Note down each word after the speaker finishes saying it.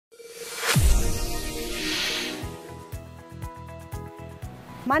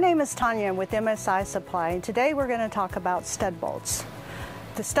My name is Tanya with MSI Supply, and today we're going to talk about stud bolts.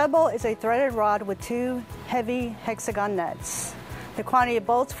 The stud bolt is a threaded rod with two heavy hexagon nuts. The quantity of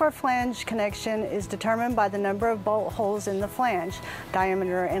bolts for a flange connection is determined by the number of bolt holes in the flange.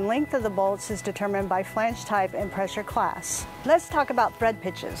 Diameter and length of the bolts is determined by flange type and pressure class. Let's talk about thread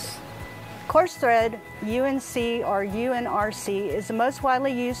pitches. Coarse thread, UNC or UNRC, is the most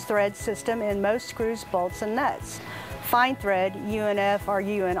widely used thread system in most screws, bolts, and nuts. Fine thread, UNF or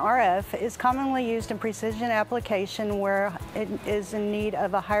UNRF, is commonly used in precision application where it is in need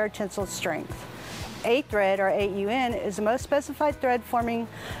of a higher tensile strength. A-thread or AUN is the most specified thread forming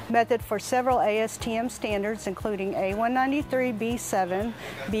method for several ASTM standards including A193 B7,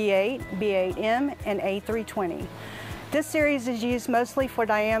 B8, B8M, and A320. This series is used mostly for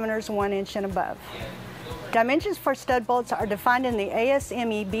diameters 1 inch and above. Dimensions for stud bolts are defined in the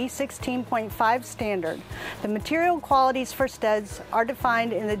ASME B16.5 standard. The material qualities for studs are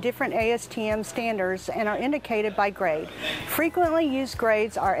defined in the different ASTM standards and are indicated by grade. Frequently used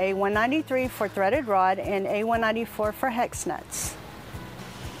grades are A193 for threaded rod and A194 for hex nuts.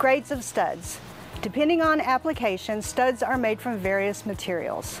 Grades of studs. Depending on application, studs are made from various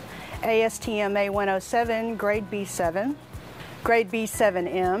materials. ASTM A107, grade B7, grade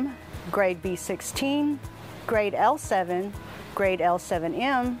B7M, grade B16, grade L7, grade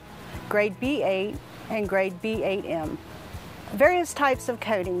L7M, grade B8, and grade B8M. Various types of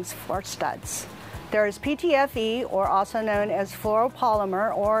coatings for studs. There is PTFE, or also known as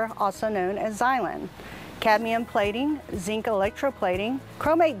fluoropolymer, or also known as xylene, cadmium plating, zinc electroplating,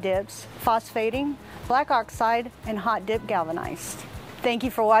 chromate dips, phosphating, black oxide, and hot dip galvanized. Thank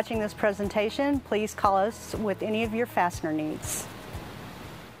you for watching this presentation. Please call us with any of your fastener needs.